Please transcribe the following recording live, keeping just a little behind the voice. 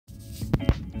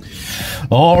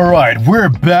Alright, we're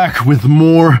back with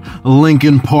more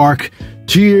Linkin Park.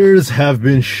 Tears have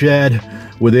been shed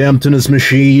with the Emptiness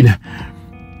Machine.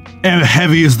 And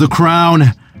heavy is the crown.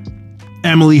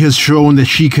 Emily has shown that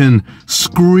she can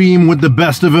scream with the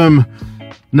best of them.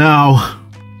 Now,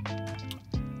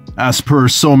 as per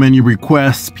so many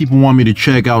requests, people want me to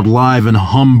check out live in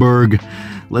Hamburg.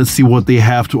 Let's see what they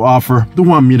have to offer. They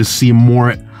want me to see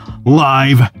more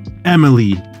live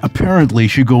Emily. Apparently,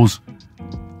 she goes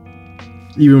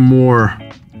even more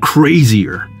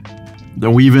crazier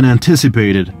than we even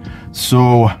anticipated.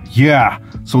 So, yeah.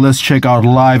 So let's check out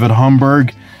live at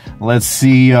Hamburg. Let's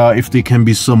see if there can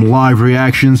be some live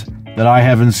reactions that I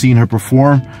haven't seen her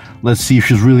perform. Let's see if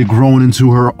she's really grown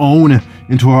into her own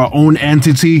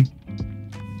entity.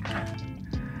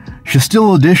 She's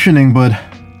still auditioning, but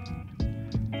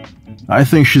I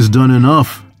think she's done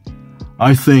enough.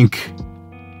 I think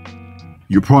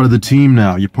you're part of the team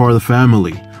now. You're part of the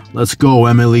family. Let's go,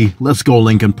 Emily. Let's go,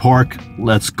 Linkin Park.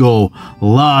 Let's go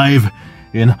live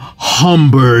in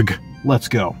Hamburg. Let's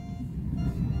go.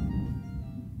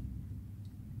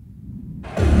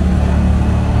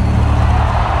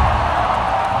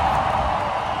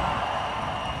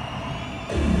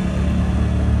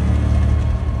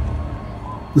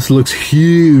 This looks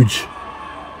huge.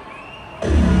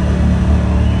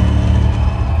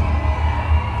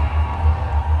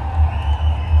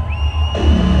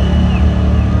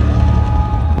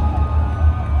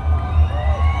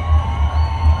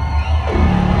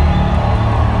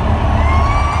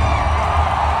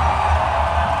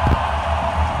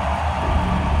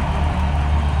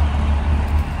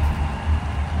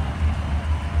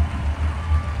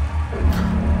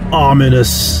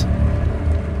 Ominous.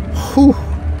 Whew.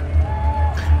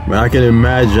 Man, I can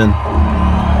imagine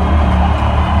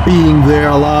being there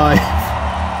alive.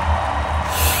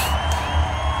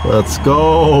 Let's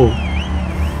go.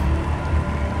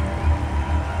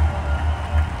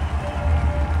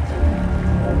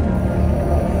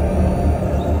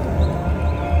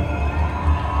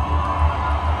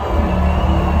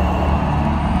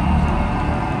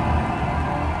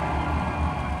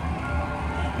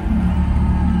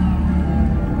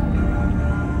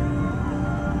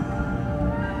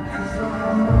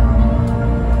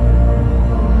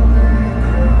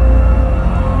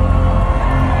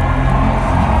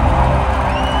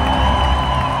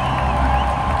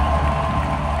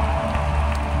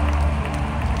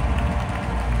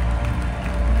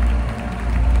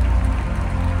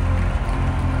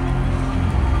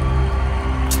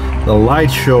 The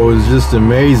light show is just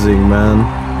amazing, man.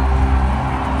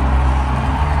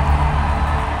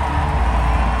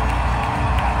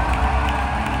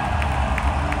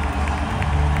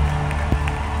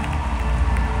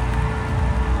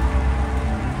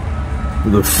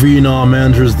 The phenom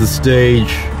enters the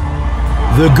stage.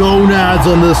 The gonads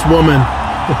on this woman.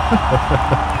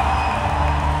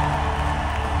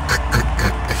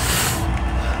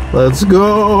 Let's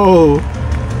go.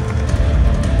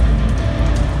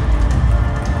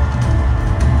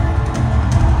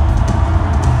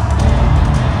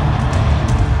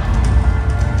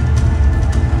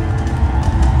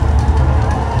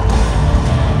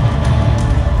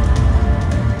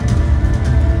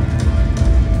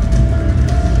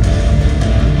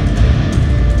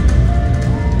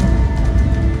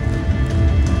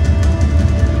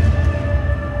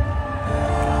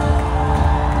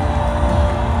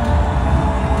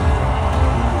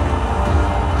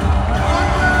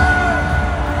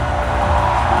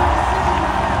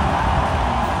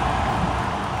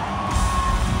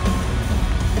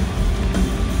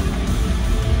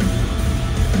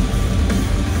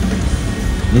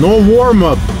 No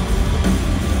warm-up.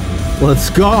 Let's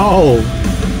go.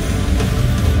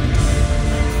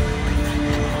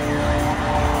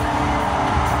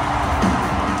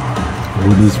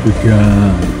 Where this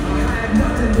began.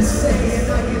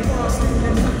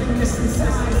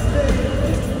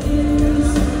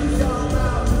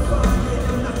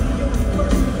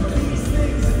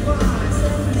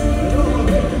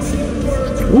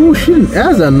 Ooh, she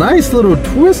has a nice little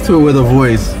twist to it with her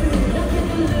voice.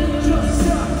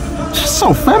 She's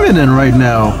so feminine right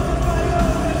now.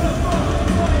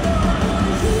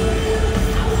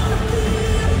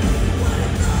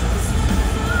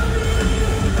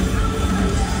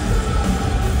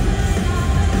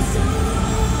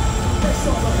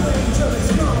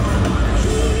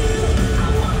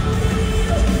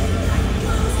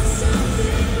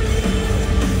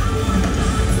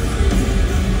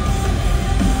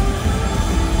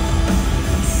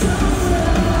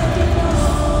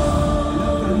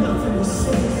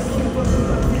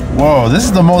 Whoa, this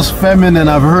is the most feminine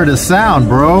I've heard it sound,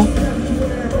 bro.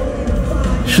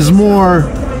 She's more.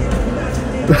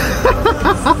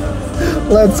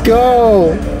 Let's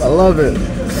go. I love it.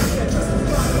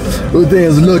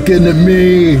 Uthay's looking at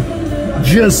me.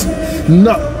 Just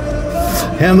not.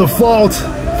 And the fault.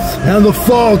 And the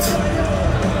fault.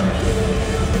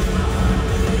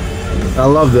 I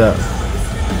love that.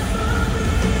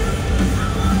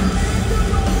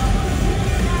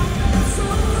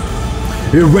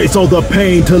 Erase all the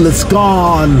pain till it's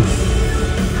gone.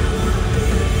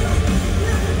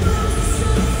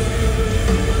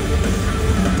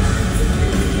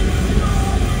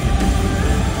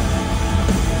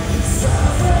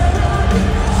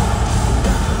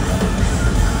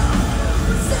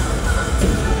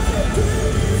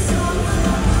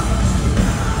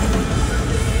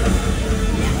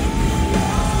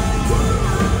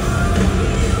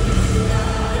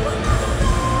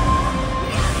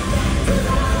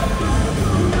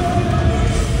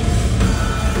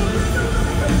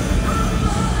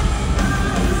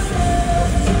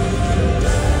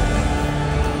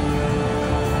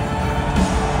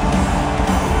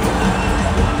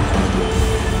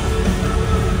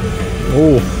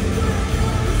 Oh,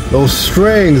 those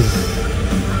strings.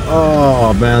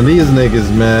 Oh man, these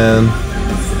niggas, man.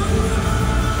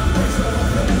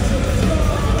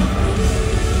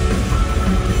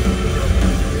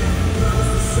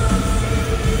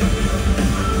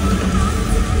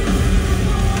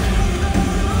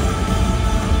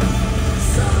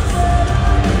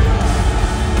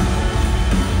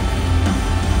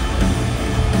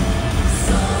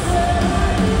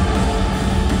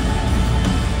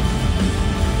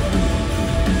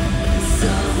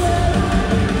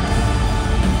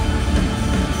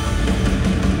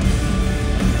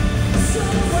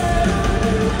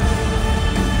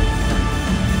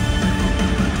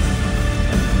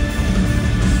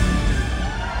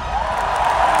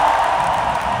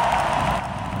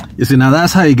 You see, now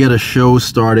that's how you get a show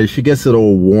started. She gets it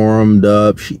all warmed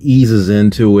up. She eases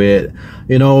into it.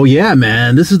 You know, yeah,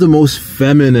 man, this is the most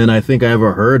feminine I think I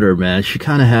ever heard her, man. She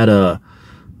kind of had a,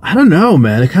 I don't know,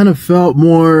 man. It kind of felt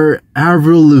more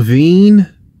Avril Lavigne.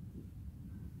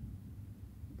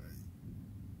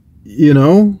 You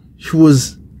know,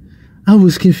 I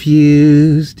was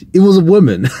confused. It was a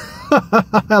woman.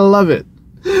 I love it.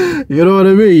 You know what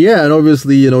I mean? Yeah, and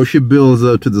obviously, you know, she builds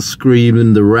up to the scream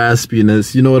and the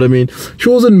raspiness, you know what I mean? She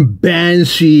wasn't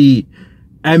Banshee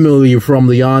Emily from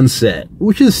the onset,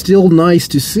 which is still nice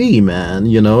to see, man,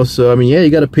 you know? So, I mean, yeah, you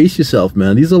gotta pace yourself,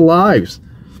 man. These are lives.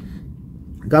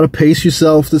 Gotta pace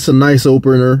yourself. This is a nice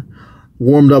opener.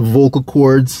 Warmed up vocal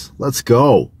cords. Let's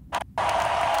go.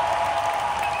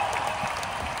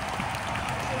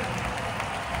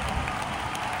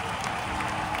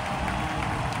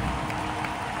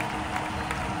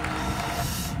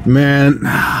 Man,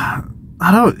 I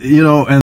don't, you know, and